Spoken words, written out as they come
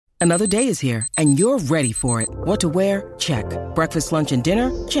Another day is here, and you're ready for it. What to wear? Check. Breakfast, lunch, and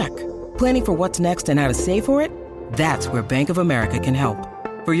dinner? Check. Planning for what's next and how to save for it? That's where Bank of America can help.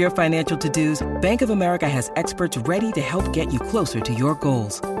 For your financial to-dos, Bank of America has experts ready to help get you closer to your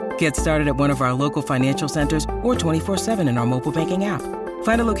goals. Get started at one of our local financial centers or 24/7 in our mobile banking app.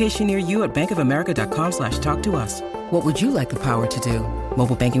 Find a location near you at bankofamerica.com/talktous. What would you like the power to do?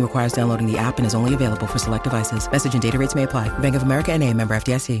 Mobile banking requires downloading the app and is only available for select devices. Message and data rates may apply. Bank of America N.A., member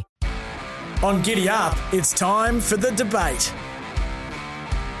FDIC. On Giddy Up, it's time for the debate.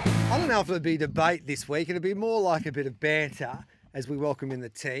 I don't know if it'll be debate this week. It'll be more like a bit of banter as we welcome in the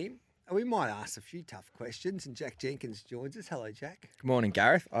team. And we might ask a few tough questions. And Jack Jenkins joins us. Hello, Jack. Good morning,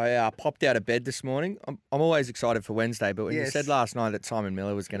 Gareth. I popped out of bed this morning. I'm always excited for Wednesday, but when you said last night that Simon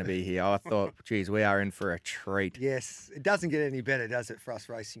Miller was going to be here, I thought, geez, we are in for a treat. Yes, it doesn't get any better, does it, for us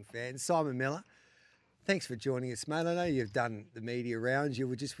racing fans? Simon Miller, thanks for joining us, mate. I know you've done the media rounds. You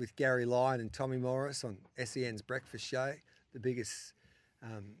were just with Gary Lyon and Tommy Morris on SEN's Breakfast Show, the biggest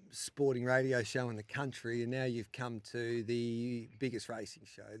sporting radio show in the country, and now you've come to the biggest racing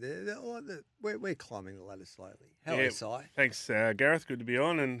show. We're climbing the ladder slowly. Hello, Si. Thanks, Gareth. Good to be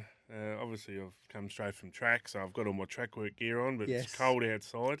on, and obviously I've come straight from track, so I've got all my track work gear on, but it's cold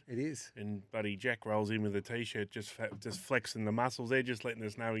outside. It is. And buddy Jack rolls in with a T-shirt, just flexing the muscles there, just letting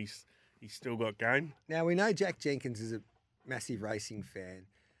us know he's still got game. Now, we know Jack Jenkins is a massive racing fan,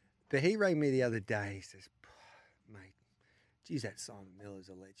 but he rang me the other day. He says, mate, geez, that Simon Miller's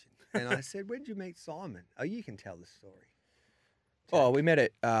a legend. And I said, when did you meet Simon? Oh, you can tell the story. Jack. Oh, we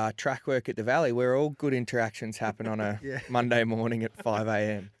met at track work at the Valley, where all good interactions happen on a Monday morning at 5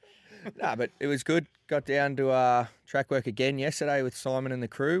 a.m. No, but it was good. Got down to track work again yesterday with Simon and the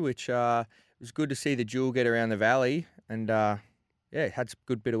crew, which was good to see the Jewel get around the Valley. And, had some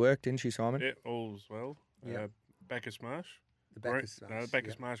good bit of work, didn't she, Simon? Yeah, all's well. Bacchus Marsh. The Bacchus Marsh.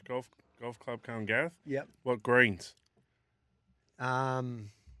 Bacchus Marsh Golf Club, Cohen Gareth. Yep. What greens? I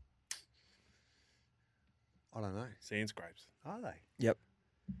don't know. Sand scrapes. Are they? Yep.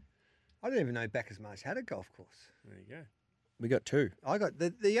 I didn't even know Bacchus Marsh had a golf course. There you go. We got two. I got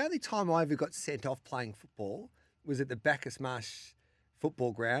the only time I ever got sent off playing football was at the Bacchus Marsh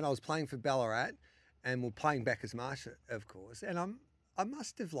football ground. I was playing for Ballarat, and we're playing Bacchus Marsh, of course. And I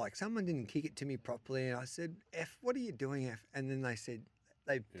must have, someone didn't kick it to me properly, and I said, F, what are you doing, F? And then they said,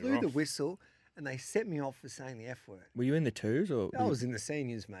 they blew the whistle, and they set me off for saying the F word. Were you in the twos? Or I was in the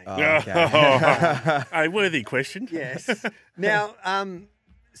seniors, mate. Oh, okay. A worthy question. Yes. Now,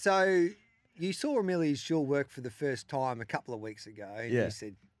 so you saw Amelia's Jewel work for the first time a couple of weeks ago, and you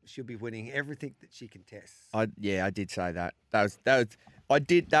said she'll be winning everything that she contests. I did say that.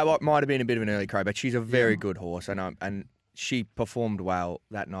 That might have been a bit of an early crow, but she's a very good horse, and she performed well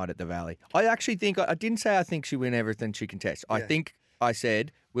that night at the Valley. I actually think I didn't say I think she win everything she contests. I think I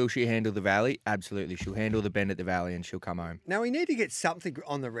said, will she handle the Valley? Absolutely. She'll handle the bend at the Valley and she'll come home. Now, we need to get something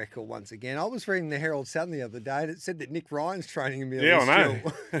on the record once again. I was reading the Herald Sun the other day and it said that Nick Ryan's training Amelia. Yeah, I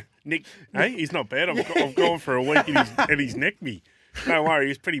know. Nick, hey, he's not bad. I've gone for a week and he's necked me. Don't worry,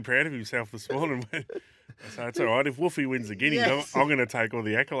 he's pretty proud of himself this morning. So it's all right. If Woofy wins the Guineas, I'm going to take all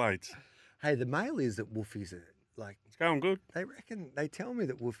the accolades. Hey, the mail is that Woofy's it's going good. They tell me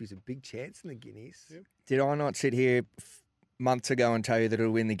that Woofy's a big chance in the Guineas. Yep. Did I not sit here months ago and tell you that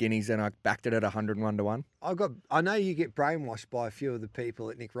it'll win the Guineas, and I backed it at 101 to 1? I know you get brainwashed by a few of the people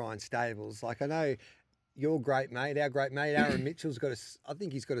at Nick Ryan stables. I know your great mate, our great mate, Aaron Mitchell's got I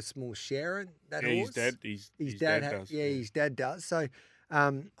think he's got a small share in that horse. His dad does. Yeah, his dad does. So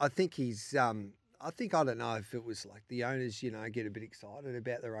I think I don't know if it was the owners, get a bit excited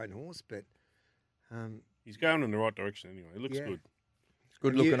about their own horse, but he's going in the right direction anyway. He looks good.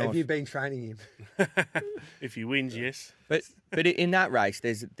 Good looking horse. Have you been training him? If he wins, yes. But in that race,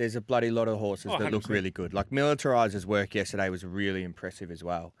 there's a bloody lot of horses that look really good. Militarizer's work yesterday was really impressive as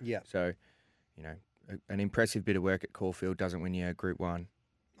well. Yeah. So, an impressive bit of work at Caulfield doesn't win you a Group 1.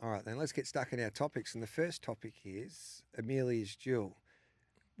 All right, then let's get stuck in our topics. And the first topic is Amelia's Jewel.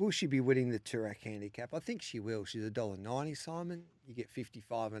 Will she be winning the Toorak handicap? I think she will. She's $1.90, Simon. You get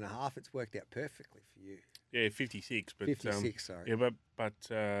 55.5. It's worked out perfectly for you. Yeah, 56. But 56, sorry. Yeah, but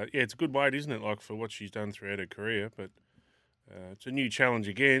it's a good weight, isn't it? For what she's done throughout her career. But it's a new challenge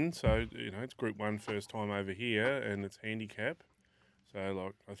again. So it's Group 1 first time over here, and it's handicap.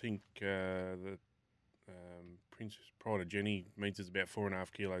 So I think the Princess Pride of Jenny means it's about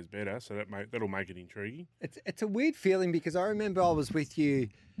 4.5 kilos better. So that'll make it intriguing. It's a weird feeling because I remember I was with you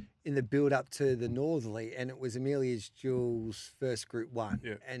in the build-up to the Northerly, and it was Amelia's Jewel's first Group 1.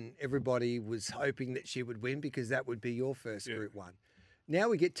 Yeah. And everybody was hoping that she would win because that would be your first Group 1. Now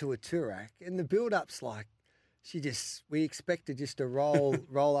we get to a Toorak, and the build-up's we expect her just to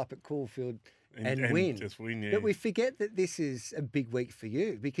roll up at Caulfield and win. Just win, yeah. But we forget that this is a big week for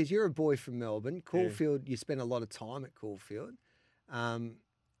you because you're a boy from Melbourne. Caulfield, you spend a lot of time at Caulfield,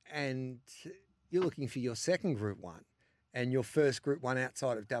 and you're looking for your second Group 1 and your first Group 1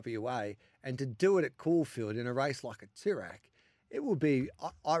 outside of WA, and to do it at Caulfield in a race like a Toorak, it will be,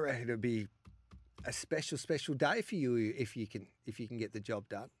 I reckon it'll be a special day for you if you can get the job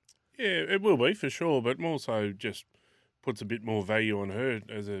done. Yeah, it will be for sure, but more so just puts a bit more value on her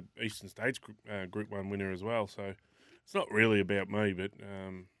as a Eastern States Group 1 winner as well. So it's not really about me, but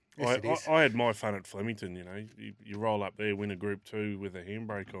Yes, I had my fun at Flemington. You know, you roll up there, win a Group 2 with a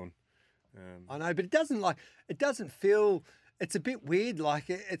handbrake on. I know, but it doesn't feel. It's a bit weird. Like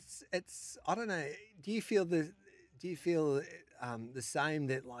it's. I don't know. Do you feel the same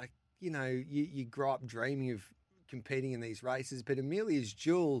that, like, you know, you grow up dreaming of competing in these races, but Amelia's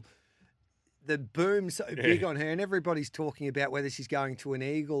Jewel, the boom's so big on her, and everybody's talking about whether she's going to an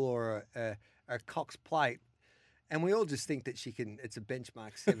Eagle or a Cox Plate. And we all just think that she can. It's a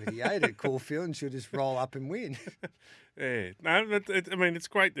benchmark 78 at Caulfield, and she'll just roll up and win. Yeah, no, I mean, it's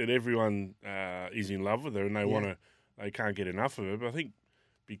great that everyone is in love with her and they can't get enough of her. But I think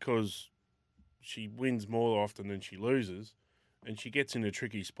because she wins more often than she loses, and she gets into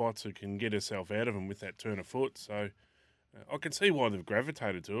tricky spots and can get herself out of them with that turn of foot. So I can see why they've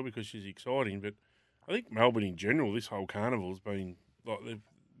gravitated to her because she's exciting. But I think Melbourne in general, this whole carnival's been like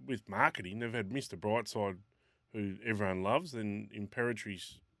with marketing. They've had Mr. Brightside, who everyone loves, then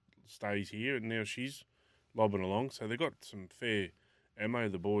Imperatrice stays here, and now she's lobbing along. So they've got some fair ammo,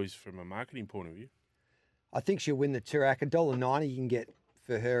 the boys, from a marketing point of view. I think she'll win the Toorak. $1.90 you can get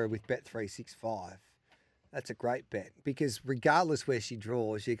for her with Bet365. That's a great bet because regardless where she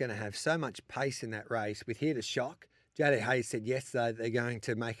draws, you're going to have so much pace in that race. With Here to Shock, JD Hayes said yesterday they're going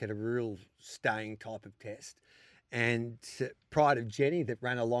to make it a real staying type of test. And Pride of Jenny that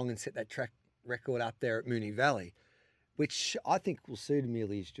ran along and set that track record up there at Moonee Valley, which I think will suit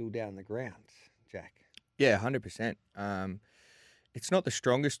Amelia's Jewel down the ground, Jack. Yeah, 100%. It's not the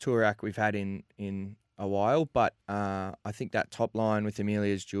strongest Toorak we've had in a while, but I think that top line with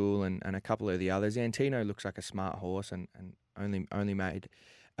Amelia's Jewel and a couple of the others, Antino looks like a smart horse and only made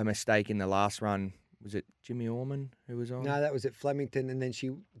a mistake in the last run. Was it Jimmy Orman who was on? No, that was at Flemington, and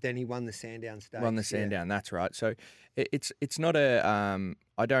then he won the Sandown Stakes. Won the Sandown, that's right. So it's not a.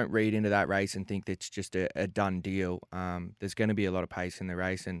 I don't read into that race and think that's just a done deal. There's going to be a lot of pace in the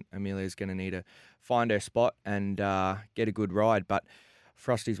race, and Amelia's going to need to find her spot and get a good ride. But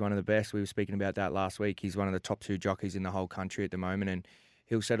Frosty's one of the best. We were speaking about that last week. He's one of the top 2 jockeys in the whole country at the moment, and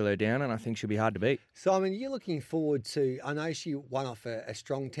he'll settle her down, and I think she'll be hard to beat. Simon, you're looking forward to, I know she won off a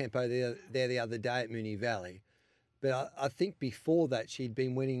strong tempo there the other day at Moonee Valley, but I think before that she'd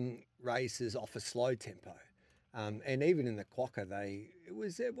been winning races off a slow tempo. And even in the Quokka, it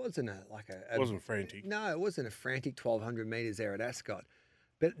wasn't frantic. No, it wasn't a frantic 1,200 metres there at Ascot.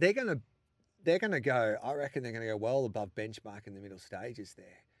 But they're going to go, I reckon they're going to go well above benchmark in the middle stages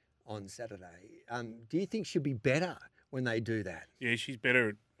there on Saturday. Do you think she'll be better when they do that? Yeah, she's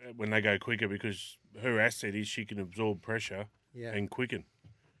better when they go quicker because her asset is she can absorb pressure and quicken.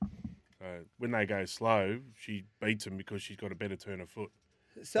 So when they go slow, she beats them because she's got a better turn of foot.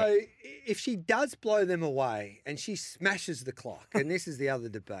 So if she does blow them away and she smashes the clock, and this is the other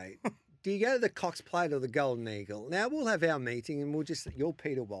debate, do you go to the Cox Plate or the Golden Eagle? Now, we'll have our meeting and you're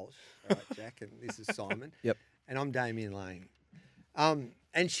Peter Walsh, all right, Jack, and this is Simon. Yep. And I'm Damien Lane.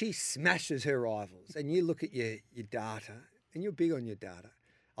 And she smashes her rivals, and you look at your data, and you're big on your data.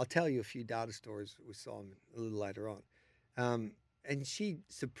 I'll tell you a few data stories with Simon a little later on. And she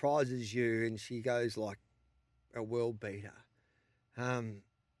surprises you, and she goes like a world beater.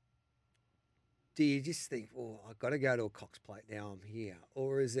 Do you just think, well, I've got to go to a Cox Plate now, I'm here?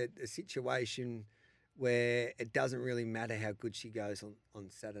 Or is it a situation where it doesn't really matter how good she goes on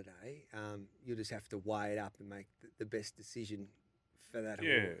Saturday? You'll just have to weigh it up and make the best decision for that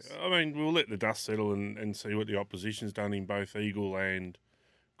horse. Yeah, I mean, we'll let the dust settle and see what the opposition's done in both Eagle and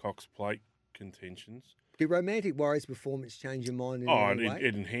Cox Plate contentions. Do Romantic Warrior's performance change your mind in any way?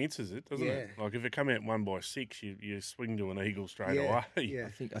 It enhances it, doesn't it? Like if it come out 1 by 6, you swing to an Eagle straight away. Yeah.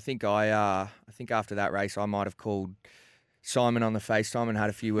 I think after that race I might have called Simon on the FaceTime and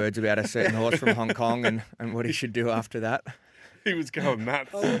had a few words about a certain horse from Hong Kong and what he should do after that. He was going nuts.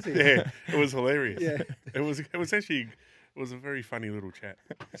 Oh, was he? Yeah, it was hilarious. Yeah. It was actually. It was a very funny little chat.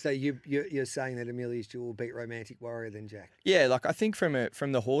 So you're saying that Amelia's Jewel will beat Romantic Warrior then, Jack? Yeah, like I think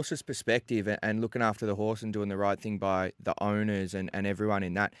from the horse's perspective and looking after the horse and doing the right thing by the owners and everyone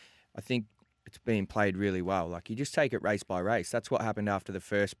in that, I think it's being played really well. Like, you just take it race by race. That's what happened after the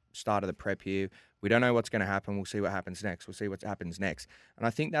first start of the prep here. We don't know what's going to happen. We'll see what happens next. We'll see what happens next. And I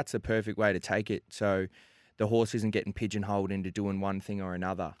think that's the perfect way to take it. So the horse isn't getting pigeonholed into doing one thing or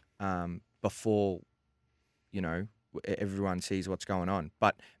another before, everyone sees what's going on.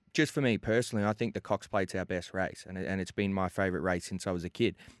 But just for me personally, I think the Cox Plate's our best race, and it's been my favourite race since I was a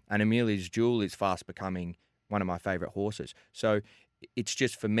kid. And Amelia's Jewel is fast becoming one of my favourite horses. So it's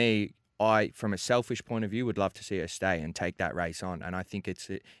just, for me, from a selfish point of view, would love to see her stay and take that race on. And I think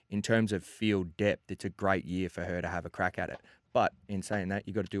in terms of field depth, it's a great year for her to have a crack at it. But in saying that,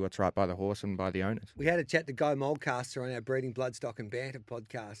 you've got to do what's right by the horse and by the owners. We had a chat to Guy Mulcaster on our Breeding Bloodstock and Banter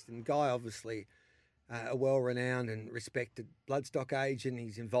podcast, and Guy, obviously a well-renowned and respected bloodstock agent.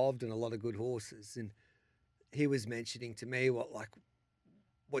 He's involved in a lot of good horses, and he was mentioning to me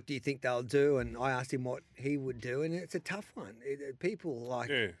what do you think they'll do? And I asked him what he would do, and it's a tough one. People like,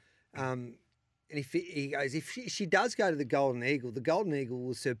 and he goes, if she does go to the Golden Eagle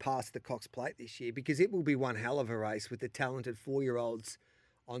will surpass the Cox Plate this year, because it will be one hell of a race with the talented 4-year-olds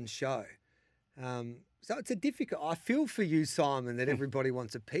on show. So it's a difficult. I feel for you, Simon, that everybody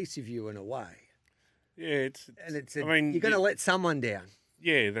wants a piece of you in a way. Yeah, you're going to let someone down.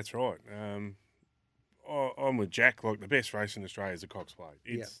 Yeah, that's right. I'm with Jack. Like, the best race in Australia is the Cox Plate.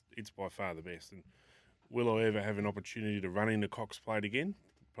 It's by far the best. And will I ever have an opportunity to run in the Cox Plate again?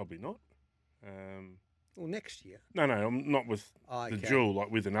 Probably not. Well, next year. No, I'm not with the Jewel,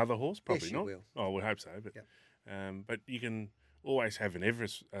 like with another horse. Probably yes, not. Will. Oh, we hope so. But you can always have an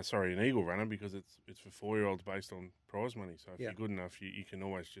an Eagle runner, because it's for 4-year-olds based on prize money. So if you're good enough, you can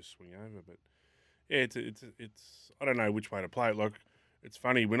always just swing over. But yeah, it's I don't know which way to play it. Like, it's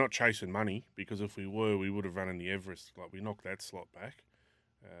funny, we're not chasing money, because if we were, we would have run in the Everest. Like, we knocked that slot back.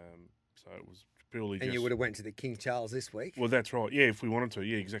 So it was purely and you would have went to the King Charles this week. Well, that's right. Yeah, if we wanted to.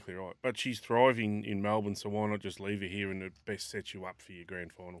 Yeah, exactly right. But she's thriving in Melbourne, so why not just leave her here, and it best sets you up for your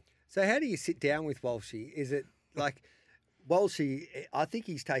grand final. So how do you sit down with Walshy? Is it like Walshy, I think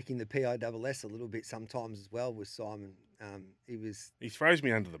he's taking the PISS a little bit sometimes as well with Simon. He throws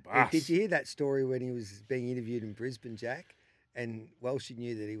me under the bus. Did you hear that story when he was being interviewed in Brisbane, Jack? And Walshy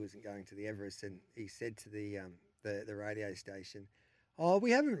knew that he wasn't going to the Everest, and he said to the radio station,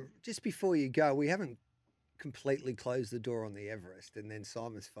 we haven't, just before you go, we haven't completely closed the door on the Everest. And then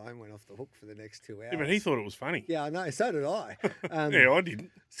Simon's phone went off the hook for the next 2 hours. Yeah, but he thought it was funny. Yeah, I know. So did I. Yeah, I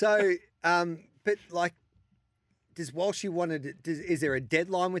didn't. So, but like, does Walshy is there a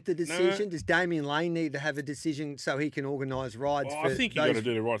deadline with the decision? No. Does Damien Lane need to have a decision so he can organise rides? Well, I think you've got to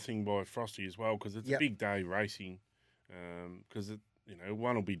do the right thing by Frosty as well, because it's a big day racing. Because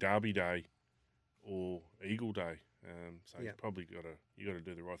one will be Derby Day or Eagle Day, so you probably got to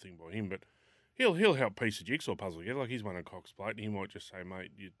do the right thing by him. But he'll help piece the jigsaw puzzle together. Like, he's won a Cox Plate, and he might just say,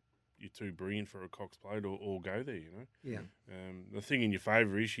 mate, you're too brilliant for a Cox Plate, or go there. Yeah. The thing in your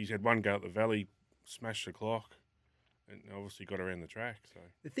favour is she's had one go at the Valley, smashed the clock, and obviously got around the track. So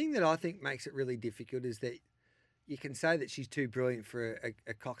the thing that I think makes it really difficult is that you can say that she's too brilliant for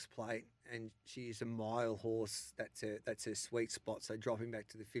a Cox Plate, and she's a mile horse. That's her sweet spot. So dropping back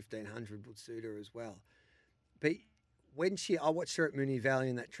to the 1500 would suit her as well. But when I watched her at Moonee Valley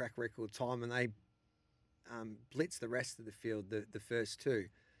in that track record time, and they blitzed the rest of the field, the first two.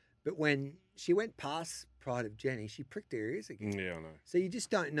 But when she went past Pride of Jenny, she pricked her ears again. Yeah, I know. So you just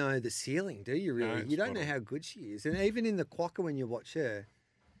don't know the ceiling, do you? Really, No, you don't know how good she is. And even in the Quokka, when you watch her,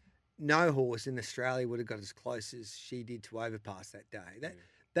 no horse in Australia would have got as close as she did to overpass that day.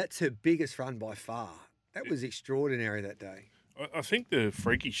 That's her biggest run by far. That was extraordinary that day. I think the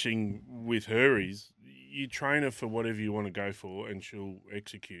freakish thing with her is you train her for whatever you want to go for, and she'll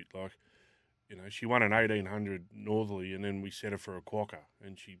execute. Like, she won an 1800 Northerly, and then we set her for a Quokka,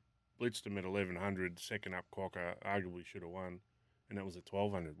 and she blitzed him at 1100, second up Quokka, arguably should have won, and that was a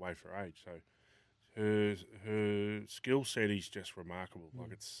 1200 way for age. So her skill set is just remarkable.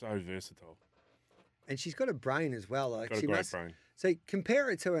 Like, it's so versatile. And she's got a brain as well. Like, got a great brain. So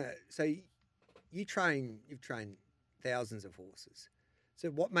compare it to her. So you've trained thousands of horses. So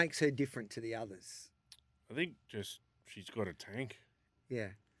what makes her different to the others? I think just she's got a tank. Yeah.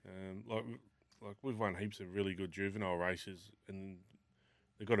 Like we've won heaps of really good juvenile races, and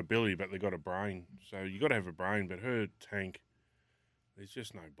they've got ability, but they've got a brain. So you got to have a brain. But her tank, there's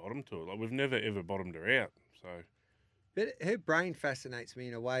just no bottom to it. Like, we've never ever bottomed her out. So, but her brain fascinates me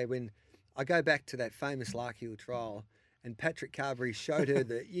in a way. When I go back to that famous Lark Hill trial, and Patrick Carberry showed her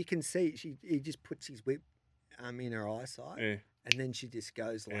that you can see he just puts his whip in her eyesight, and then she just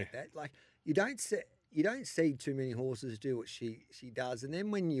goes like that. Like, you don't see too many horses do what she does. And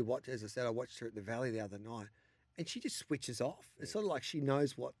then when you watch, as I said, I watched her at the Valley the other night, and she just switches off. It's sort of like she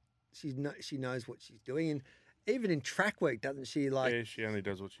knows what she knows what she's doing, and even in track work, doesn't she? Like, Yeah, she only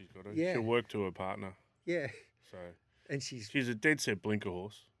does what she's got to. Yeah. She'll work to her partner. yeah, So and she's she's a dead set blinker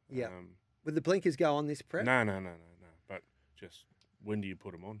horse. yeah. Would the blinkers go on this prep No. But just when do you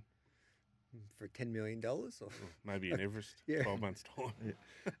put them on? for $10 million? Or Maybe in Everest, Yeah. 12 months'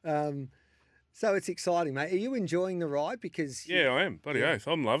 time. So it's exciting, mate. Are you enjoying the ride? Because Yeah, I am. Bloody Yeah. oath.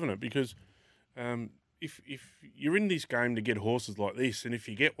 I'm loving it because if you're in this game to get horses like this, and if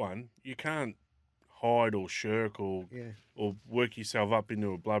you get one, you can't hide or shirk or work yourself up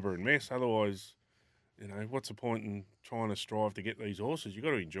into a blubbering mess. Otherwise, what's the point in trying to strive to get these horses? You've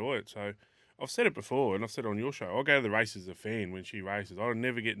got to enjoy it. So I've said it before, and I've said it on your show, I'll go to the races as a fan when she races. I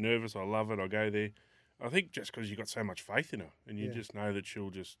never get nervous. I love it. I go there. I think just because you've got so much faith in her, and you just know that she'll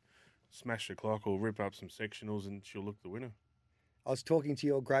just smash the clock or rip up some sectionals and she'll look the winner. I was talking to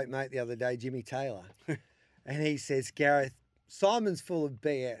your great mate the other day, Jimmy Taylor, and he says, Gareth, Simon's full of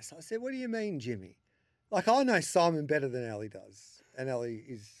BS. I said, what do you mean, Jimmy? Like, I know Simon better than Ellie does, and Ellie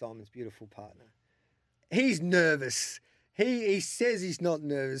is Simon's beautiful partner. He's nervous. He says he's not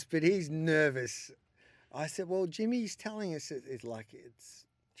nervous, but he's nervous. I said, well, Jimmy's telling us it's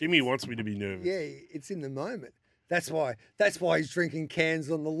Jimmy wants me to be nervous. yeah, it's in the moment. That's why he's drinking cans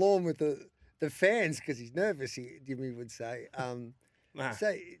on the lawn with the fans, because he's nervous, Jimmy would say. Nah.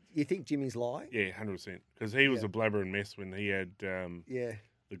 So you think Jimmy's lying? Yeah, 100%. Because he was a blabbering mess when he had the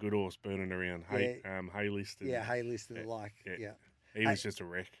good horse burning around hay list. And, hay list and the like. Yeah. He was just a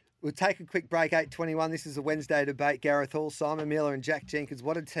wreck. We'll take a quick break, 8:21. This is a Wednesday debate. Gareth Hall, Simon Miller and Jack Jenkins.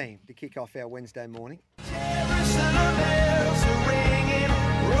 What a team to kick off our Wednesday morning.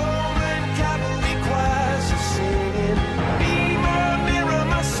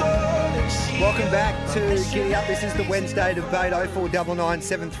 Welcome back to Giddy Up. This is the Wednesday debate, 0499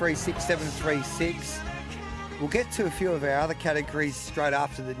 736 736. We'll get to a few of our other categories straight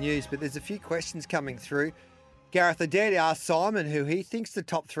after the news, but there's a few questions coming through. Gareth, I dare to ask Simon who he thinks the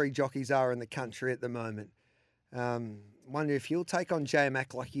top three jockeys are in the country at the moment. Wonder if you'll take on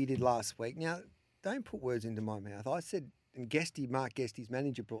J-Mac like you did last week. Now, don't put words into my mouth. I said, and Mark Guesty's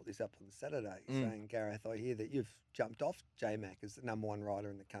manager brought this up on Saturday, saying, Gareth, I hear that you've jumped off J-Mac as the number one rider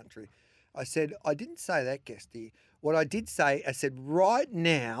in the country. I said, I didn't say that, Guesty. What I did say, I said, right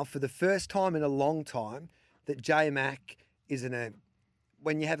now, for the first time in a long time, that J-Mac is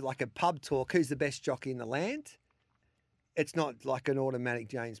when you have like a pub talk, who's the best jockey in the land? It's not like an automatic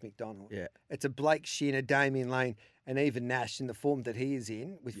James McDonald. Yeah. It's a Blake Shin, a Damien Lane, and even Nash in the form that he is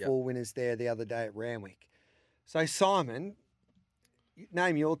in, with 4 winners there the other day at Randwick. So, Simon,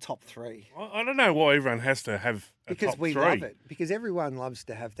 name your top three. I don't know why everyone has to have a Because top we three. love it. Because everyone loves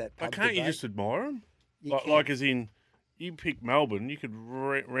to have that pub But can't you debate. just admire them? You Like can. as in, you pick Melbourne, you could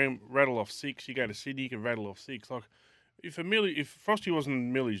rattle off 6. You go to Sydney, you could rattle off 6. Like if Frosty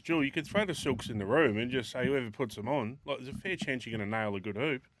wasn't Millie's jewel, you could throw the Silks in the room and just say whoever puts them on. Like there's a fair chance you're going to nail a good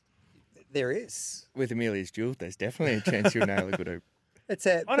hoop. There is. With Amelia's Jewel, there's definitely a chance you'll nail a good hoop. I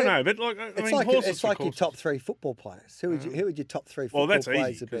don't know, but like I mean, horses it's like for your courses. top three football players. Who would your top three football Well, that's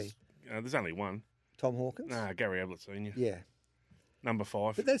players easy be? because there's only one. Tom Hawkins? Nah, Gary Ablett Senior. Yeah. Number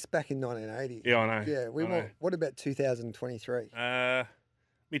 5. But that's back in 1980. Yeah, I know. Yeah, we I want. know. What about 2023?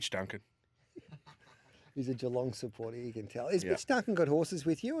 Mitch Duncan. He's a Geelong supporter, you can tell. Has Yeah. Mitch Duncan got horses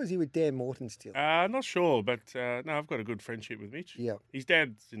with you, or is he with Dan Morton still? Not sure, but no, I've got a good friendship with Mitch. Yeah. His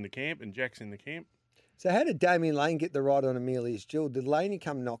dad's in the camp and Jack's in the camp. So how did Damien Lane get the ride on Amelia's Jewel? Did Laney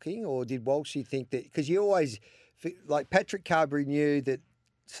come knocking, or did Walshy think that... Because you always... Like Patrick Carberry knew that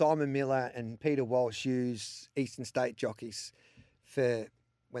Simon Miller and Peter Walsh use Eastern State jockeys for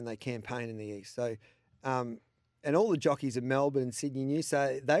when they campaign in the East. So, and all the jockeys in Melbourne and Sydney knew,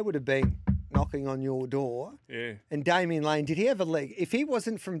 so they would have been knocking on your door. Yeah. And Damien Lane, did he have a leg? If he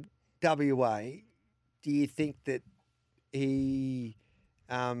wasn't from WA, do you think that he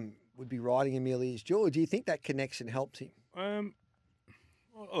would be riding Amelia's Jewel? Or do you think that connection helped him?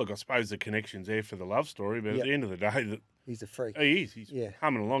 Well, look, I suppose the connection's there for the love story, but Yep. at the end of the day, He's a freak. he is. He's Yeah.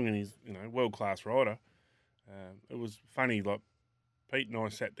 humming along and he's world-class rider. It was funny, like Pete and I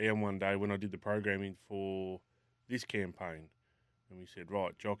sat down one day when I did the programming for this campaign and we said,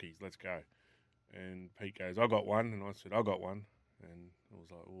 right, jockeys, let's go. And Pete goes, I got one. And I said, I got one. And I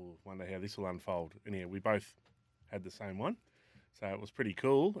was like, oh, wonder how this will unfold. Anyhow, we both had the same one. So it was pretty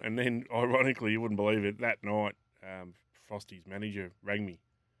cool. And then, ironically, you wouldn't believe it, that night, Frosty's manager rang me.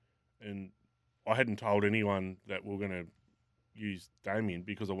 And I hadn't told anyone that we were going to use Damien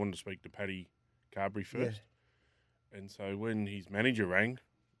because I wanted to speak to Paddy Carberry first. And so when his manager rang,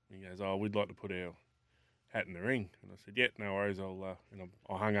 he goes, oh, we'd like to put our hat in the ring. And I said, yeah, no worries. I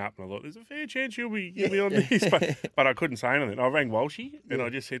hung up and I thought, there's a fair chance you'll be on this. But I couldn't say anything. I rang Walshy and I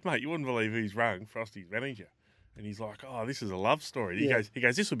just said, mate, you wouldn't believe who's rung Frosty's manager. And he's like, oh, this is a love story. He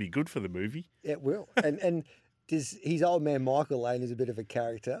goes, this will be good for the movie. It will. And his old man Michael Lane is a bit of a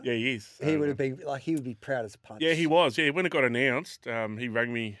character. Yeah, he is. He would have been he would be proud as punch. Yeah, he was. Yeah, when it got announced, he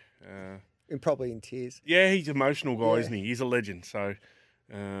rang me. And probably in tears. Yeah, he's an emotional guy, isn't he? He's a legend. So,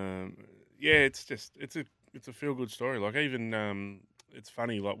 it's a feel good story. Like even it's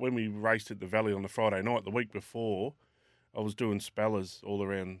funny. Like when we raced at the Valley on the Friday night, the week before, I was doing spellers all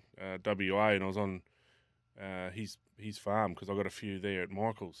around WA, and I was on his farm because I got a few there at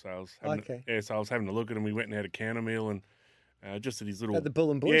Michael's. So I was having a look at him. We went and had a counter meal and just at his little at the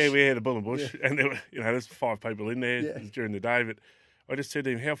Bull and Bush. Yeah, we had a Bull and Bush, and there were, there's 5 people in there. It was during the day, but I just said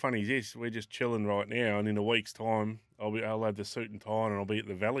to him, "How funny is this? We're just chilling right now, and in a week's time, I'll have the suit and tie, and I'll be at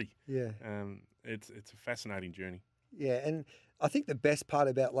the Valley." Yeah, it's a fascinating journey. Yeah, and I think the best part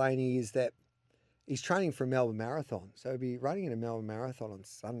about Laney is that he's training for a Melbourne Marathon, so he'll be running in a Melbourne Marathon on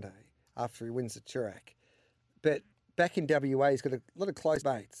Sunday after he wins the Chirac. But back in WA, he's got a lot of close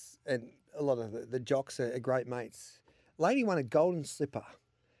mates, and a lot of the jocks are great mates. Laney won a golden slipper,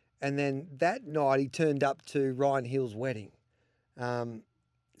 and then that night he turned up to Ryan Hill's wedding.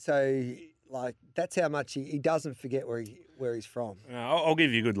 So that's how much he doesn't forget where he's from. I'll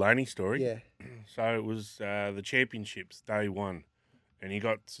give you a good Laney story. Yeah. So it was the championships, day 1, and he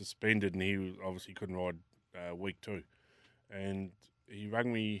got suspended, and he obviously couldn't ride week 2. And he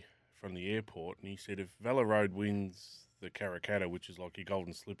rang me from the airport, and he said if Vela Road wins the Karrakatta, which is like your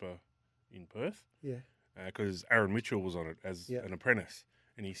golden slipper in Perth, because Aaron Mitchell was on it as an apprentice,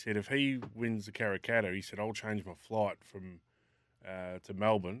 and he said if he wins the Karrakatta, he said I'll change my flight from to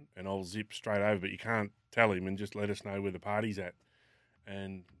Melbourne and I'll zip straight over, but you can't tell him and just let us know where the party's at.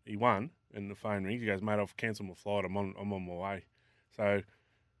 And he won, and the phone rings. He goes, mate, I've cancelled my flight. I'm on my way. So,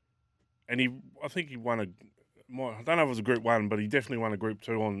 and I think he won I don't know if it was a Group 1, but he definitely won a Group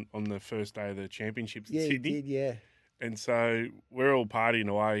 2 on the first day of the championships in Sydney. He did, yeah. And so we're all partying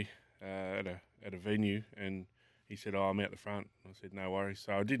away at a venue, and he said, I'm out the front. I said, no worries.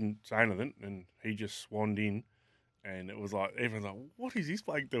 So I didn't say anything, and he just swanned in, and it was like, everyone's like, what is this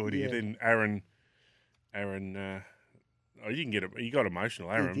bloke doing here? Then Aaron, he got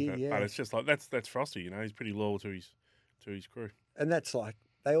emotional, Aaron, but it's just like, that's Frosty, he's pretty loyal to his crew. And that's like,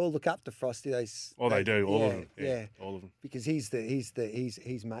 they all look up to Frosty. They do, all of them. Yeah, all of them. Because he's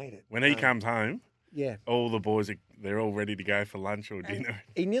made it. When he comes home, all the boys they're all ready to go for lunch or dinner.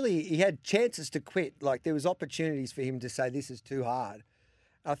 He had chances to quit. Like there was opportunities for him to say this is too hard.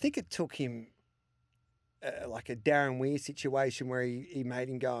 I think it took him like a Darren Weir situation where he made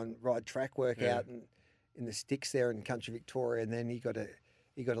him go and ride track work out in the sticks there in country Victoria, and then he got a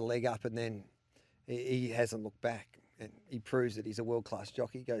leg up, and then he hasn't looked back. And he proves that he's a world-class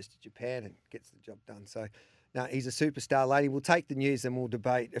jockey, goes to Japan and gets the job done. So, no, he's a superstar lady. We'll take the news and we'll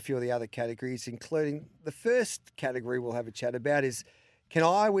debate a few of the other categories, including the first category we'll have a chat about is, can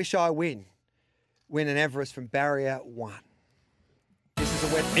I wish I win an Everest from Barrier 1? This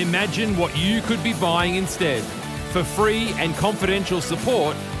is a Imagine what you could be buying instead. For free and confidential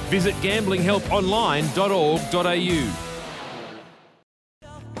support, visit gamblinghelponline.org.au.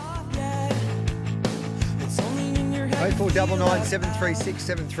 0499 736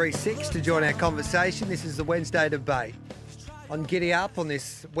 736 to join our conversation. This is the Wednesday debate. On Giddy Up on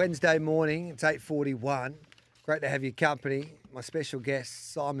this Wednesday morning, it's 8:41. Great to have your company. My special guests,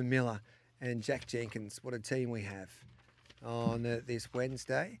 Simon Miller and Jack Jenkins. What a team we have on this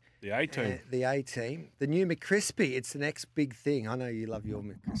Wednesday. The A-team. The A-team. The new McCrispy. It's the next big thing. I know you love your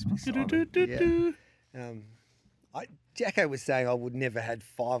McCrispy, Simon. Jacko was saying I would never had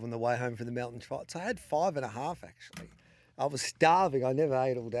 5 on the way home from the mountain trot. So I had 5.5 actually. I was starving. I never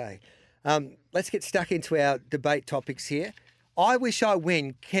ate all day. Let's get stuck into our debate topics here. I wish I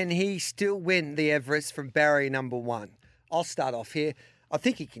win. Can he still win the Everest from barrier number 1? I'll start off here. I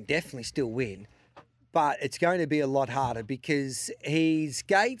think he can definitely still win, but it's going to be a lot harder because his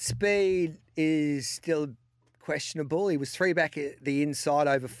gate speed is still questionable. He was 3 back at the inside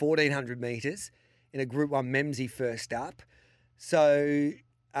over 1,400 metres in a Group 1 Memsey first up. So,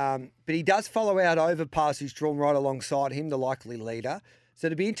 but he does follow out Overpass, who's drawn right alongside him, the likely leader. So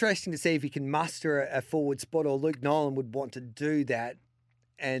it'd be interesting to see if he can muster a forward spot, or Luke Nolan would want to do that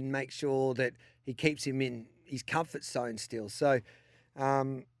and make sure that he keeps him in his comfort zone still. So,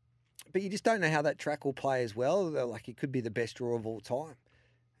 but you just don't know how that track will play as well. Like, it could be the best draw of all time.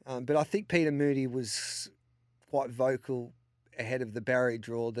 But I think Peter Moody was quite vocal ahead of the barrier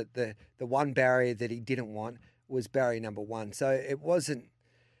draw that the one barrier that he didn't want was barrier number 1. So it wasn't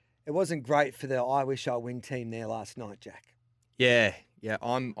it wasn't great for the I Wish I Win team there last night, Jack. Yeah.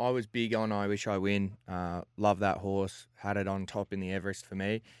 I was big on I Wish I Win. Love that horse. Had it on top in the Everest for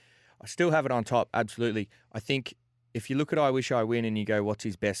me. I still have it on top, absolutely. I think if you look at I Wish I Win and you go, what's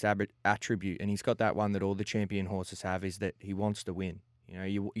his best attribute? And he's got that one that all the champion horses have, is that he wants to win. You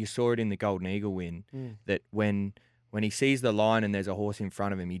know, you saw it in the Golden Eagle win, that when he sees the line and there's a horse in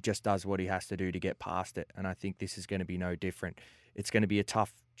front of him, he just does what he has to do to get past it. And I think this is going to be no different. It's going to be a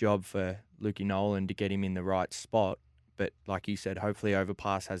tough job for Lukey Nolan to get him in the right spot. But like you said, hopefully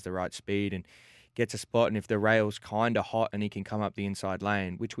Overpass has the right speed and gets a spot. And if the rail's kind of hot and he can come up the inside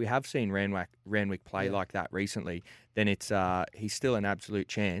lane, which we have seen Randwick play like that recently, then it's he's still an absolute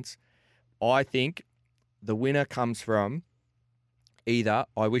chance. I think the winner comes from either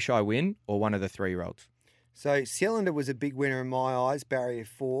I Wish I Win or one of the 3-year-olds. So Cylinder was a big winner in my eyes, barrier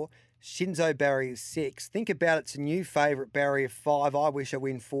 4. Shinzo, barrier 6. Think about it's a new favourite, barrier 5. I Wish I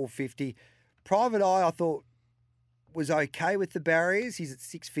Win, 450. Private Eye, I thought, was okay with the barriers. He's at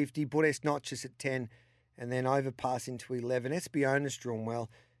 650. Buddhist Notches at 10. And then Overpass into 11. Espiona's drawn well.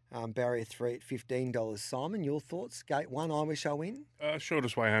 Barrier 3 at $15. Simon, your thoughts? Gate 1, I Wish I Win?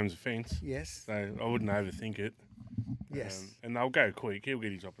 Shortest way home's a fence. Yes. So I wouldn't overthink it. Yes. And they'll go quick. He'll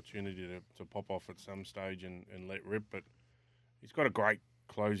get his opportunity to pop off at some stage and let rip. But he's got a great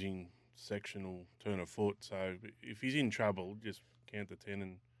closing sectional turn of foot. So if he's in trouble, just count to 10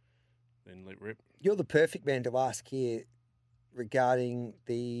 and then let rip. You're the perfect man to ask here regarding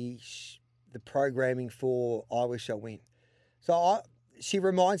the programming for I Wish I Win. So she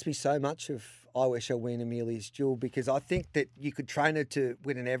reminds me so much of I Wish I Win, Amelia's Jewel, because I think that you could train her to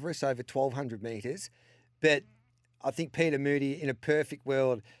win an Everest over 1,200 metres. But I think Peter Moody, in a perfect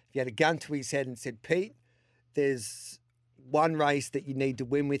world, if you had a gun to his head and said, Pete, there's one race that you need to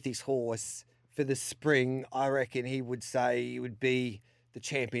win with this horse for the spring, I reckon he would say it would be the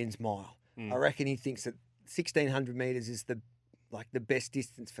Champions Mile. I reckon he thinks that 1,600 metres is the best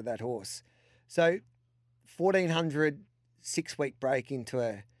distance for that horse. So 1,400, 6-week break into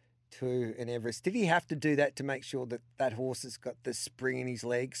an Everest. Did he have to do that to make sure that that horse has got the spring in his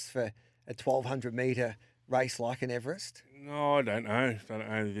legs for a 1,200 metre race like an Everest? No, I don't know.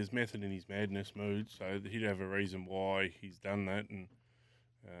 There's method in his madness mood, so he'd have a reason why he's done that, and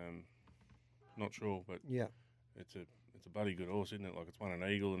not sure, but yeah, it's a bloody good horse, isn't it? Like, it's won an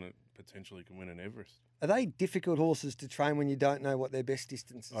Eagle and it potentially can win an Everest. Are they difficult horses to train when you don't know what their best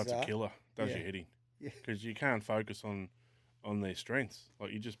distances are? It's a killer. Does your head in. Because you can't focus on their strengths.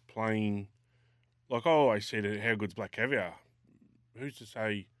 Like, you're just playing. Like I always said, how good's Black Caviar? Who's to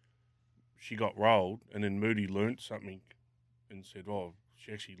say she got rolled and then Moody learnt something and said, oh,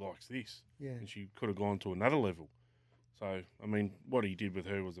 she actually likes this. Yeah. And she could have gone to another level. So, I mean, what he did with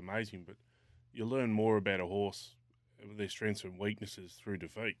her was amazing, but you learn more about a horse, their strengths and weaknesses through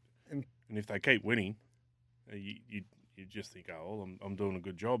defeat. And if they keep winning, you just think, oh, well, I'm doing a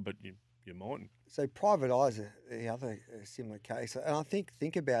good job, but you mightn't. So Private Eye's the other similar case. And I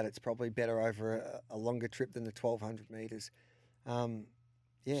think about it's probably better over a longer trip than the 1,200 metres.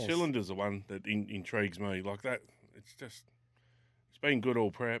 Yes. Cylinder's the one that intrigues me. Like that, it's been good all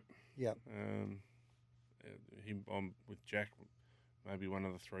prep. Yeah. I'm with Jack, maybe one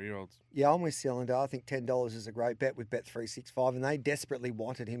of the 3-year-olds. Yeah, I'm with Cylinder. I think $10 is a great bet with Bet365, and they desperately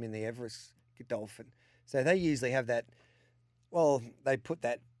wanted him in the Everest Godolphin. So they usually have that. Well, they put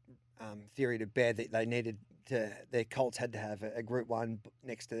that theory to bed that they needed to. Their colts had to have a Group 1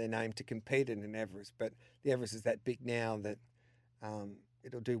 next to their name to compete in an Everest, but the Everest is that big now that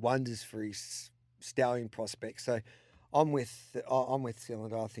it'll do wonders for his stallion prospects. So I'm with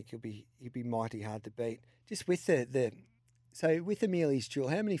Cylinder. I think he'll be mighty hard to beat. Just with so with Amelia's Jewel,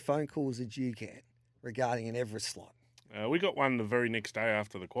 how many phone calls did you get regarding an Everest slot? We got one the very next day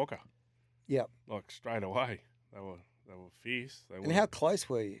after the Quokka. Yep. Like straight away. They were fierce. And how close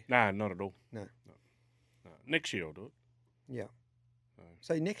were you? Nah, not at all. No. Next year I'll do it. Yeah.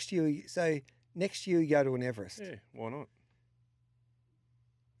 So next year you go to an Everest. Yeah, why not?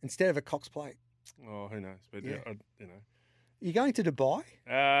 Instead of a Cox Plate. Oh, who knows? But yeah. You're going to Dubai?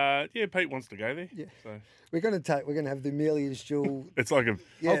 Yeah, Pete wants to go there. Yeah. So we're going to have the Amelia's Jewel. It's like a.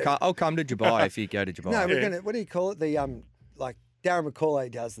 Yeah. I'll come to Dubai if you go to Dubai. No, we're going to. What do you call it? The like Darren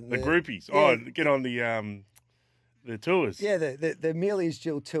McCauley does. The groupies. Yeah. Oh, get on the tours. Yeah, the Amelia's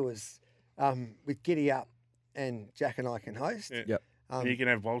Jewel tours with Giddy Up, and Jack and I can host. Yeah. Yep. You can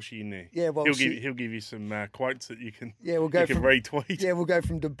have Walshy in there. Yeah, Walshy. He'll give you some quotes that you can. Yeah, we'll go from retweet. Yeah, we'll go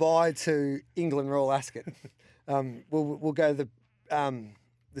from Dubai to England Royal Ascot. We'll go the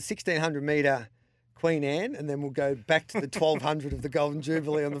 1,600 metre Queen Anne, and then we'll go back to the 1,200 of the Golden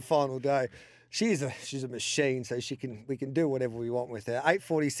Jubilee on the final day. She's a machine, so we can do whatever we want with her.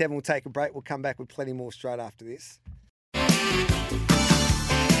 8:47, we'll take a break. We'll come back with plenty more straight after this.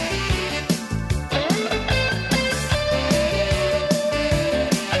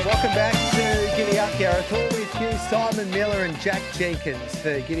 Welcome back to Giddy Up, Gareth Hall with you, Simon Miller and Jack Jenkins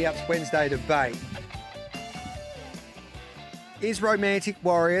for Giddy Up's Wednesday debate. Is Romantic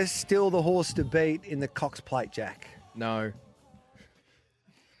Warrior still the horse to beat in the Cox Plate, Jack? No.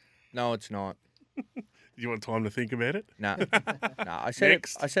 No, it's not. You want time to think about it? No. No, I said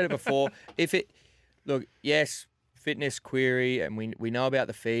it before. Yes, fitness query, and we know about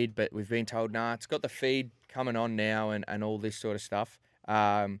the feed, but we've been told, it's got the feed coming on now and all this sort of stuff.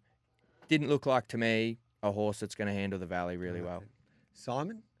 Didn't look like to me a horse that's going to handle the Valley really well.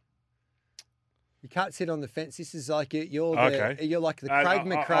 Simon? You can't sit on the fence. This is like you're like the Craig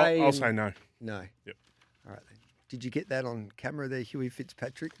McRae. I'll say no. No. Yep. All right then. Did you get that on camera there, Huey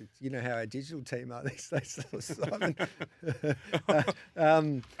Fitzpatrick? You know how our digital team are these days, Simon. I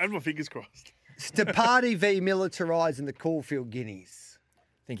had my fingers crossed. Stapati v Militarise and the Caulfield Guineas.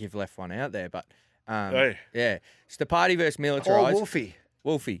 I think you've left one out there, but Hey. yeah, Stapati versus Militarise.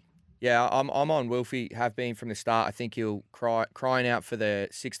 Wolfie. Yeah, I'm on Wolfie. Have been from the start. I think he'll crying out for the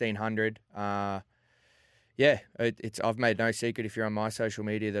 1600. I've made no secret if you're on my social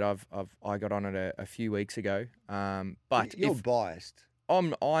media that I got on it a few weeks ago. But you're biased.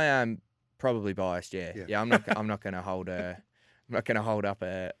 I am probably biased. Yeah. I'm not going to hold up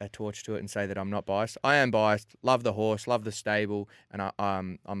a torch to it and say that I'm not biased. I am biased. Love the horse. Love the stable, and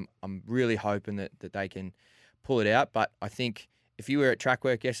I'm really hoping that they can pull it out. But I think if you were at track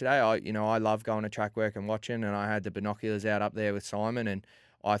work yesterday, I love going to track work and watching, and I had the binoculars out up there with Simon, and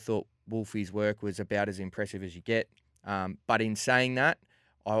I thought Wolfie's work was about as impressive as you get. But in saying that,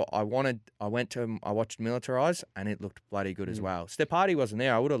 I watched Militarise, and it looked bloody good as well. Stapati wasn't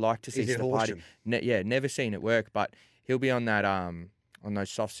there. I would have liked to see Stapati. Never seen it work, but he'll be on that on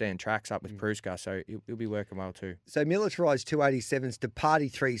those soft sand tracks up with Pruska, so he'll be working well too. So Militarise 287,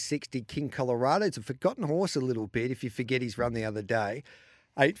 Stapati 360, King Colorado. It's a forgotten horse a little bit if you forget his run the other day.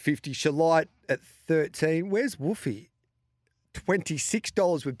 850, Shalite at 13. Where's Woofy?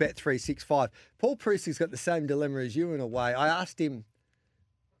 $26 with Bet365. Paul Pruska's got the same dilemma as you in a way. I asked him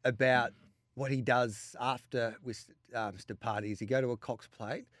about what he does after with Stapati. Does he go to a Cox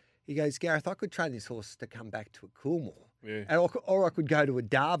Plate? He goes, Gareth, I could train this horse to come back to a Coolmore. Yeah. Or I could go to a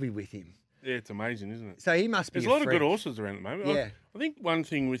Derby with him. Yeah, it's amazing, isn't it? So he must be There's a lot of good horses around at the moment. Yeah. I think one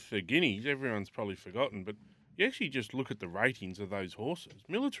thing with the Guineas, everyone's probably forgotten, but you actually just look at the ratings of those horses.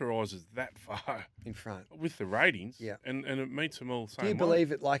 Militarise is that far in front with the ratings, yeah, and it meets them all the same. Do you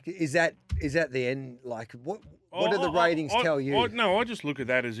believe it? Like, is that the end? Like, what do the ratings tell you? No, I just look at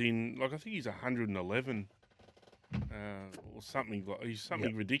that as in, like, I think he's 111 or something. Like, he's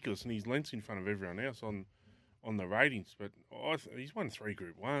something ridiculous, and he's lengths in front of everyone else on the ratings. But he's won 3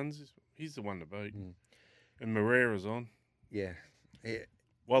 Group 1s. He's the one to beat. And Moreira's on. Yeah.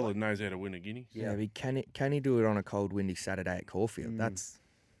 Waller knows how to win a Guinea. Yeah, but can he do it on a cold, windy Saturday at Caulfield?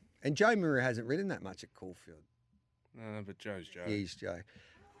 And Joe Moreira hasn't ridden that much at Caulfield. No, but Joe's Joe. Yeah, he's Joe.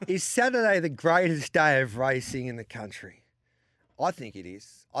 Is Saturday the greatest day of racing in the country? I think it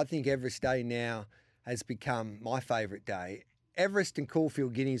is. I think Everest Day now has become my favourite day. Everest and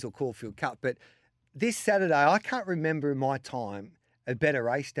Caulfield Guineas or Caulfield Cup. But this Saturday, I can't remember in my time a better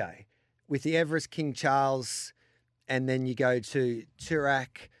race day with the Everest King Charles, and then you go to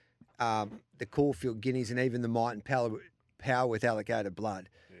Turak, the Caulfield Guineas, and even the Might and Power with Alligator Blood.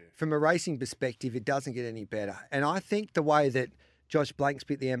 Yeah. From a racing perspective, it doesn't get any better. And I think the way that Josh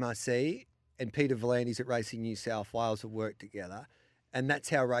Blanksby at the MRC and Peter Volandis at Racing New South Wales have worked together, and that's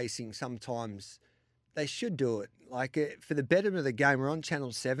how racing sometimes they should do it. Like, for the betterment of the game, we're on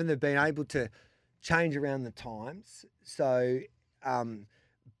Channel 7. They've been able to change around the times. So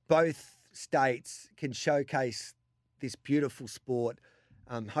both states can showcase this beautiful sport,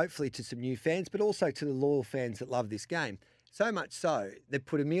 hopefully to some new fans, but also to the loyal fans that love this game. So much so, they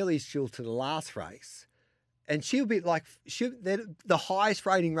put Amelia's Jewel to the last race, and she'll be like, the highest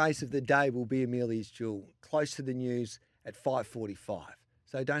rating race of the day will be Amelia's Jewel, close to the news at 5:45.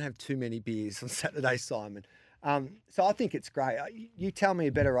 So don't have too many beers on Saturday, Simon. So I think it's great. You tell me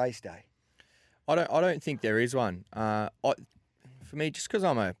a better race day. I don't think there is one. For me, just because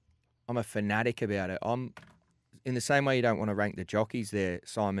I'm a fanatic about it, in the same way you don't want to rank the jockeys there,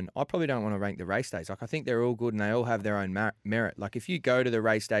 Simon, I probably don't want to rank the race days. Like, I think they're all good and they all have their own merit. Like, if you go to the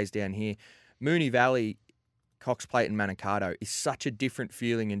race days down here, Moonee Valley, Cox Plate and Manikato is such a different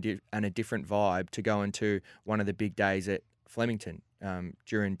feeling and a different vibe to going to one of the big days at Flemington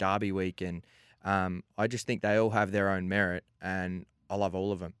during Derby week. And I just think they all have their own merit. And I love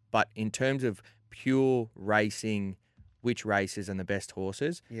all of them. But in terms of pure racing, which races and the best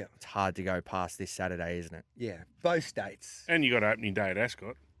horses, Yeah. it's hard to go past this Saturday, isn't it? Yeah, both states. And you got opening day at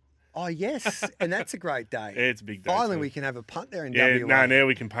Ascot. Oh, yes, and that's a great day. Yeah, it's a big day. Finally, too. we can have a punt there in Yeah, WA. now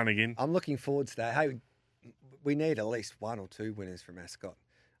we can punt again. I'm looking forward to that. Hey, we need at least one or two winners from Ascot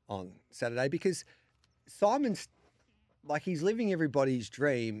on Saturday because Simon's, like, he's living everybody's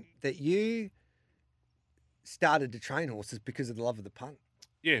dream that you started to train horses because of the love of the punt.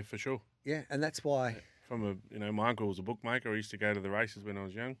 Yeah, for sure. Yeah, and that's why. My uncle was a bookmaker. I used to go to the races when I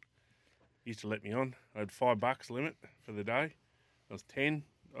was young. He used to let me on. I had $5 limit for the day. I was 10.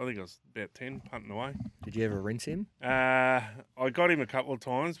 I think I was about 10 punting away. Did you ever rinse him? I got him a couple of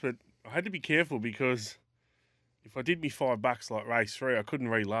times, but I had to be careful because if I did me $5 like race 3, I couldn't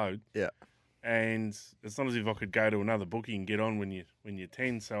reload. Yeah. And it's not as if I could go to another bookie and get on when you're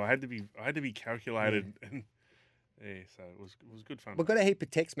 10. So I had to be calculated, and so it was good fun. We've got a heap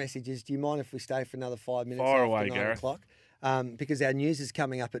of text messages. Do you mind if we stay for another 5 minutes Fire after away, 9 Gareth. o'clock? Because our news is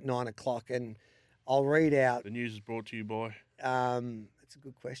coming up at 9 o'clock, and I'll read out. The news is brought to you by. That's a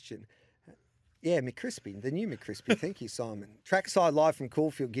good question. Yeah, McCrispy, the new McCrispy. Thank you, Simon. Trackside live from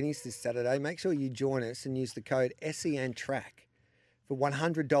Caulfield Guineas this Saturday. Make sure you join us and use the code SENTRACK for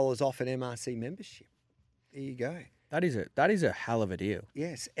 $100 off an MRC membership. There you go. That is a hell of a deal.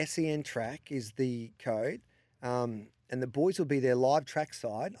 Yes, SENTRACK is the code. And the boys will be there live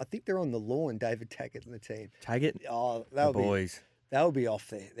trackside. I think they're on the lawn, David Taggart and the team. Taggart? Oh, The boys. They'll be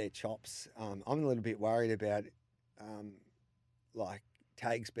off their chops. I'm a little bit worried about,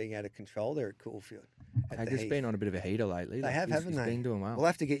 Tags being out of control there at Caulfield. Tagg's been on a bit of a heater lately. They have, haven't they? He's been doing well. We'll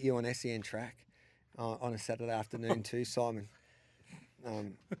have to get you on SEN track on a Saturday afternoon too, Simon.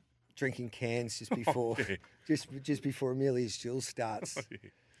 Drinking cans just before just before Amelia's Jewels starts.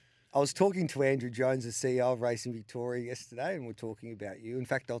 I was talking to Andrew Jones, the CEO of Racing Victoria, yesterday, and we're talking about you. In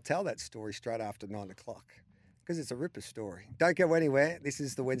fact, I'll tell that story straight after 9 o'clock because it's a ripper story. Don't go anywhere. This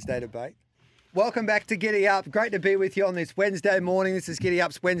is the Wednesday debate. Welcome back to Giddy Up. Great to be with you on this Wednesday morning. This is Giddy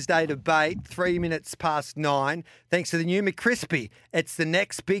Up's Wednesday debate, 3 minutes past 9. Thanks to the new McCrispy. It's the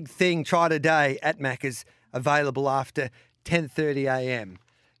next big thing. Try today at Macca's, available after 10:30 a.m.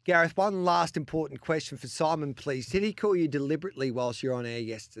 Gareth, one last important question for Simon, please. Did he call you deliberately whilst you're on air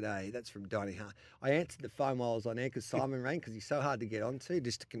yesterday? That's from Donny Hart. I answered the phone while I was on air because Simon rang because he's so hard to get onto,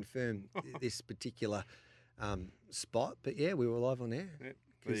 just to confirm this particular spot. But yeah, we were live on air. Yeah,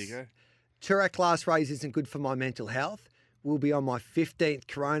 there you go. Turak last race isn't good for my mental health. We'll be on my 15th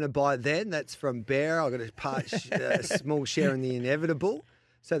Corona by then. That's from Bear. I've got a small share in the inevitable.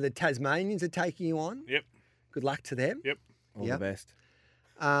 So the Tasmanians are taking you on. Yep. Good luck to them. Yep. All the best.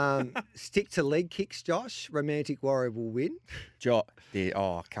 Stick to leg kicks, Josh. Romantic Warrior will win.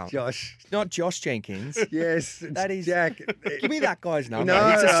 I can't. Josh. Not Josh Jenkins. Yes. That is Jack. Give me that guy's number. No,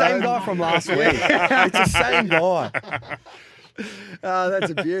 it's the no. same guy from last week. It's the same guy. That's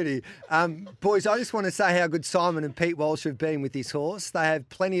a beauty. Boys, I just want to say how good Simon and Pete Walsh have been with this horse. They have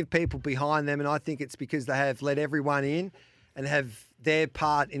plenty of people behind them, and I think it's because they have let everyone in and have their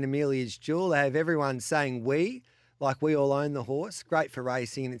part in Amelia's Jewel. They have everyone saying we, like we all own the horse. Great for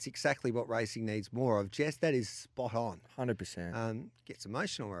racing, and it's exactly what racing needs more of. Jess, that is spot on. 100%. Gets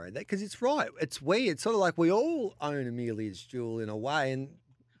emotional where I read that because it's right. It's we. It's sort of like we all own Amelia's Jewel in a way, and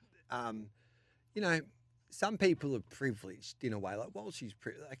some people are privileged in a way. Like Walsh,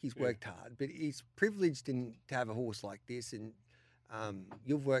 he's worked hard, but he's privileged to have a horse like this. And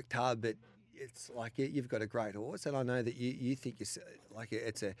you've worked hard, but it's like you've got a great horse. And I know that you think it's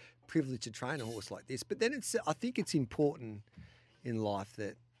a privilege to train a horse like this. But then I think it's important in life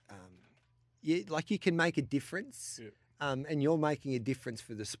that you can make a difference. Yeah. And you're making a difference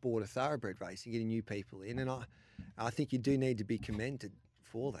for the sport of thoroughbred racing, getting new people in. And I think you do need to be commended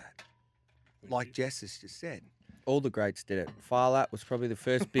for that. Like Jess has just said. All the greats did it. Farlat was probably the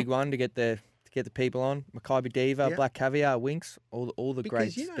first big one to get the people on. Mackay Diva, Yep. Black Caviar, Winks, all the Because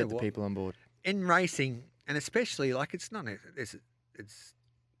greats you know get the what? people on board. In racing, and especially it's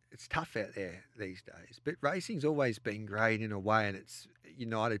tough out there these days. But racing's always been great in a way, and it's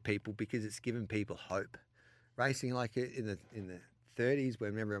united people because it's given people hope. Racing, like in the 30s,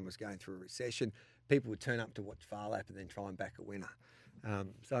 when everyone was going through a recession, people would turn up to watch Farlap and then try and back a winner.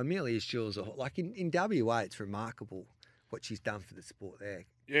 So Amelia's Jewels are like in WA. It's remarkable what she's done for the sport there.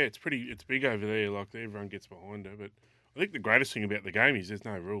 Yeah, it's big over there. Like everyone gets behind her. But I think the greatest thing about the game is there's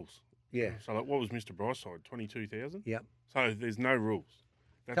no rules. Yeah. So what was Mr. Brightside? 22,000. Yep. So there's no rules.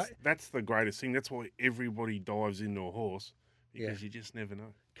 That's the greatest thing. That's why everybody dives into a horse because you just never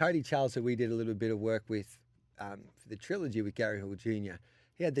know. Cody Charles, who we did a little bit of work with for the trilogy with Gary Hall Jr.,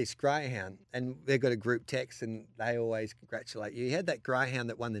 He had this greyhound, and they've got a group text, and they always congratulate you. He had that greyhound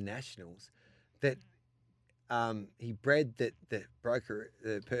that won the Nationals, that he bred that the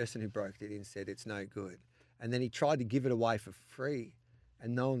person who broke it in said it's no good, and then he tried to give it away for free,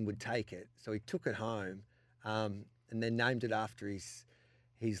 and no one would take it, so he took it home, and then named it after his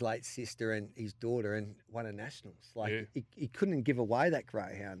late sister and his daughter, and won a Nationals. Like he couldn't give away that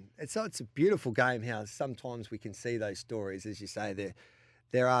greyhound. And so it's a beautiful game how sometimes we can see those stories, as you say,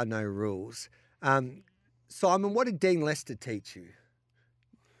 there are no rules. Simon, what did Dean Lester teach you?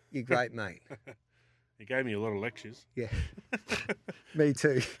 Your great mate. He gave me a lot of lectures. Yeah, me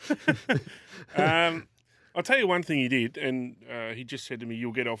too. I'll tell you one thing he did, and he just said to me,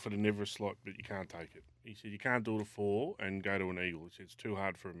 you'll get offered an Everest slot, but you can't take it. He said, you can't do it a 4 and go to an Eagle. He said, it's too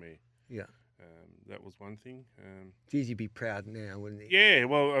hard for a mare. Yeah. That was one thing. Geez, you'd be proud now, wouldn't he? Yeah,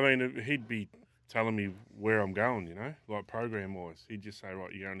 well, I mean, he'd be telling me where I'm going, like program-wise. He'd just say,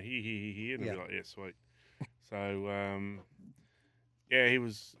 right, you're going here, and I'd be like, yeah, sweet. So, yeah, he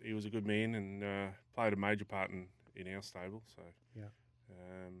was a good man and played a major part in our stable. So,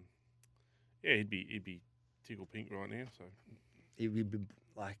 yeah, he'd be tickle pink right now. So, he'd be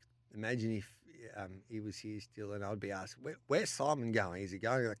like, imagine if he was here still, and I'd be asked, where's Simon going? Is he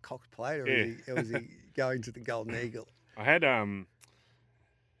going to the Cox Plate, or is he going to the Golden Eagle? I had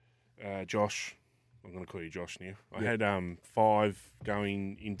Josh. I'm going to call you Josh now. I had 5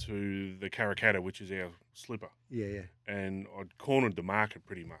 going into the Karrakatta, which is our slipper. Yeah. And I'd cornered the market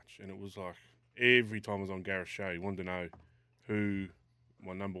pretty much. And it was like every time I was on Gareth's show, he wanted to know who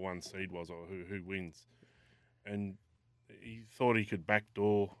my number 1 seed was or who wins. And he thought he could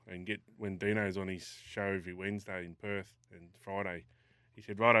backdoor and get, when Dino's on his show every Wednesday in Perth and Friday, he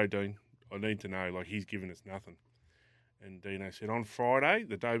said, righto, Dean, I need to know. Like, he's given us nothing. And Dino said, on Friday,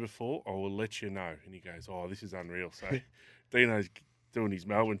 the day before, I will let you know. And he goes, oh, this is unreal. So Dino's doing his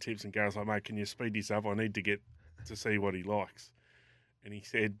Melbourne tips, and Gareth's like, mate, can you speed this up? I need to get to see what he likes. And he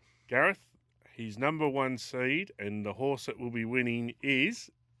said, Gareth, his number 1 seed and the horse that will be winning is...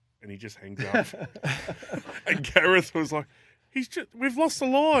 And he just hangs up. And Gareth was like, we've lost the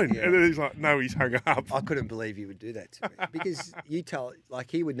line. Yeah. And then he's like, no, he's hung up. I couldn't believe you would do that to me. Because he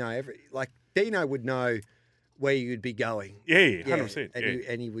would know Dino would know where you would be going. Yeah, 100%.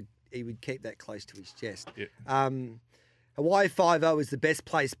 And he would keep that close to his chest. Yeah. Hawaii 5-0 is the best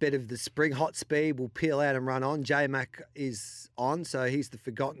place bet of the spring. Hot Speed will peel out and run on. J-Mac is on, so he's the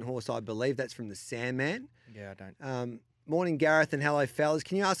forgotten horse, I believe. That's from the Sandman. Yeah, I don't. Morning, Gareth, and hello, fellas.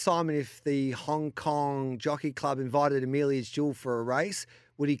 Can you ask Simon if the Hong Kong Jockey Club invited Amelia's Jewel for a race?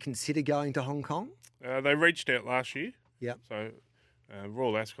 Would he consider going to Hong Kong? They reached out last year. Yep. So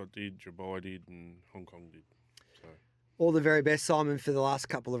Royal Ascot did, Dubai did, and Hong Kong did. So all the very best, Simon, for the last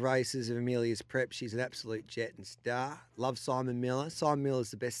couple of races of Amelia's prep. She's an absolute jet and star. Love Simon Miller. Simon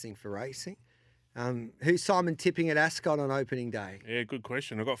Miller's the best thing for racing. Who's Simon tipping at Ascot on opening day? Yeah, good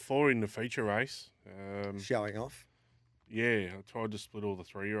question. I got 4 in the feature race. Showing off. Yeah, I tried to split all the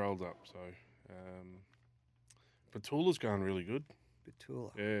 3-year-olds up. So, Petula's going really good.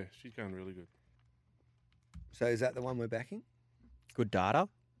 Petula. Yeah, she's going really good. So is that the one we're backing? Good data.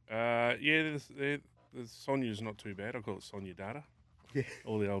 Yeah, the Sonia's not too bad. I call it Sonia Data. Yeah.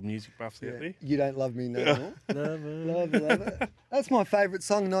 All the old music buffs out there. You Don't Love Me No More. Love it. That's my favourite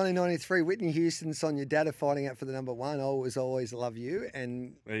song, 1993. Whitney Houston, Sonia Data fighting out for the number 1. Always love you.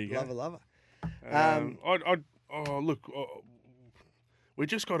 And there you love her. We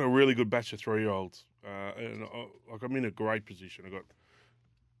just got a really good batch of 3-year-olds, and I'm in a great position. I've got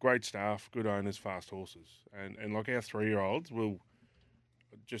great staff, good owners, fast horses, and like our 3-year-olds, we'll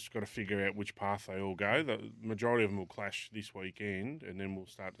just got to figure out which path they all go. The majority of them will clash this weekend, and then we'll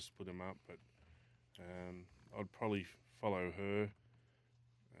start to split them up. But I'd probably follow her.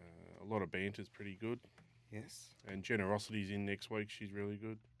 A lot of banter's pretty good. Yes. And Generosity's in next week. She's really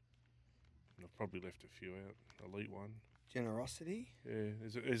good. And I've probably left a few out. Elite One. Generosity? Yeah,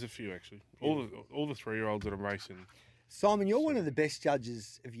 there's a few actually. All the 3-year-olds that I'm racing. Simon, you're one of the best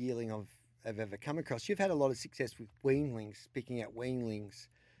judges of yearling I've ever come across. You've had a lot of success with weanlings, picking out weanlings.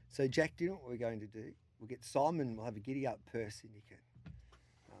 So, Jack, do you know what we're going to do? We'll get Simon, we'll have a giddy-up purse syndicate.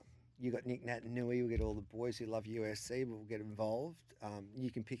 You got Nick, Nat and Nui, we'll get all the boys who love USC, we'll get involved.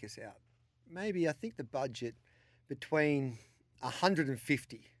 You can pick us out. Maybe, I think the budget between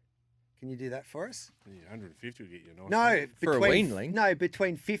 150. Can you do that for us? Yeah, 150 will get you a nice. No, for a weanling. No,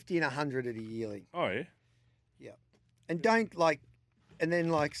 between 50 and 100 at a yearling. Oh yeah. Yeah, and don't and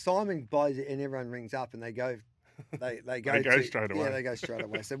then Simon buys it and everyone rings up and they go, they go straight away. Yeah, they go straight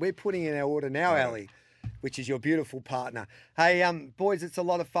away. So we're putting in our order now, Ali, which is your beautiful partner. Hey, boys, it's a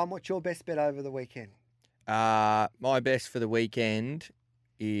lot of fun. What's your best bet over the weekend? My best for the weekend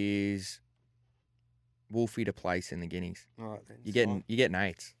is Wolfie to place in the Guineas. All right, then. You're getting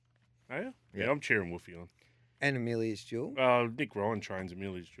 8s. Oh, yeah? Yeah. Yeah, I'm cheering Wolfie on. And Amelia's Jewel. Nick Ryan trains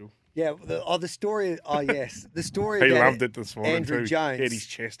Amelia's Jewel. Yeah, the story. Oh, yes. The story He about loved it this morning Andrew too. Jones. He had his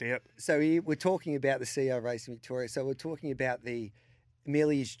chest out. So we're talking about the CEO Racing Victoria. So we're talking about the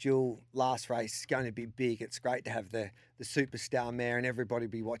Amelia's Jewel last race. It's going to be big. It's great to have the superstar mare and everybody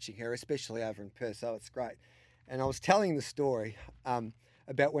be watching her, especially over in Perth. So it's great. And I was telling the story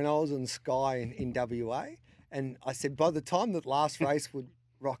about when I was on Sky in WA, and I said by the time that last race would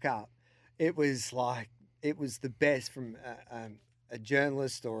rock up, it was the best from a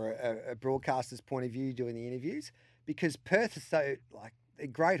journalist or a broadcaster's point of view doing the interviews, because Perth is so they're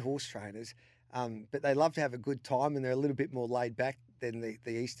great horse trainers, but they love to have a good time and they're a little bit more laid back than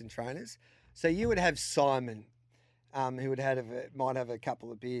the Eastern trainers. So you would have Simon, who might have a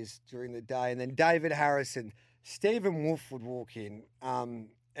couple of beers during the day, and then David Harris and Stephen Wolf would walk in,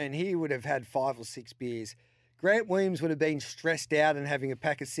 and he would have had 5 or 6 beers. Grant Williams would have been stressed out and having a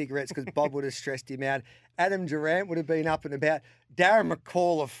pack of cigarettes because Bob would have stressed him out. Adam Durant would have been up and about. Darren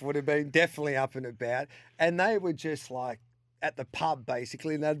McAuliffe would have been definitely up and about. And they were just like at the pub,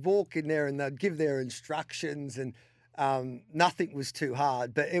 basically. And they'd walk in there and they'd give their instructions, and nothing was too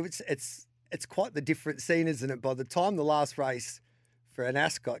hard. But it's quite the different scene, isn't it, by the time the last race for an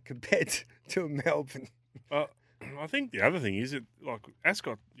Ascot compared to a Melbourne. I think the other thing is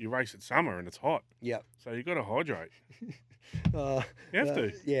Ascot, you race at summer and it's hot. Yep. So you've got to hydrate. You have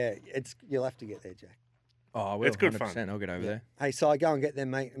to. Yeah, you'll have to get there, Jack. Oh, I will. It's good 100%. fun. I'll get over there. Hey, Si, go and get them,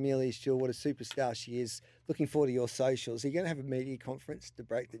 mate. Amelia's Jewel, what a superstar she is. Looking forward to your socials. Are you going to have a media conference to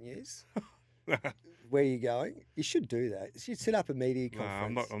break the news? Where are you going? You should do that. You should set up a media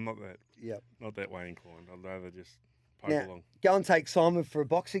conference. I'm not that. Yep. Not that way inclined. I'd rather just poke along. Go and take Simon for a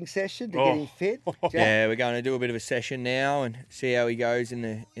boxing session to get him fit. Jack. Yeah, we're going to do a bit of a session now and see how he goes in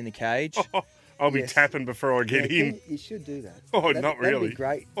the cage. I'll be tapping before I get in. You should do that. Oh, not really. That'd be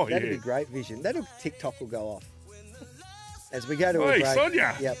great. Oh, that'd yeah. be great vision. TikTok will go off. As we go to a break.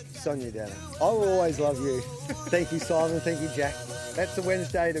 Sonia. Yep, Sonia Dana. I will always love you. Thank you, Simon. Thank you, Jack. That's a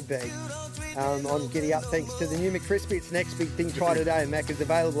Wednesday to be. On Giddy Up, thanks to the new McCrispy. It's next big thing. Try today. Mac is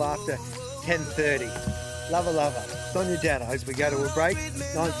available after 10:30. Lover. Sonia Dana as we go to a break.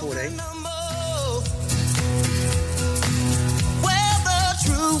 9:14.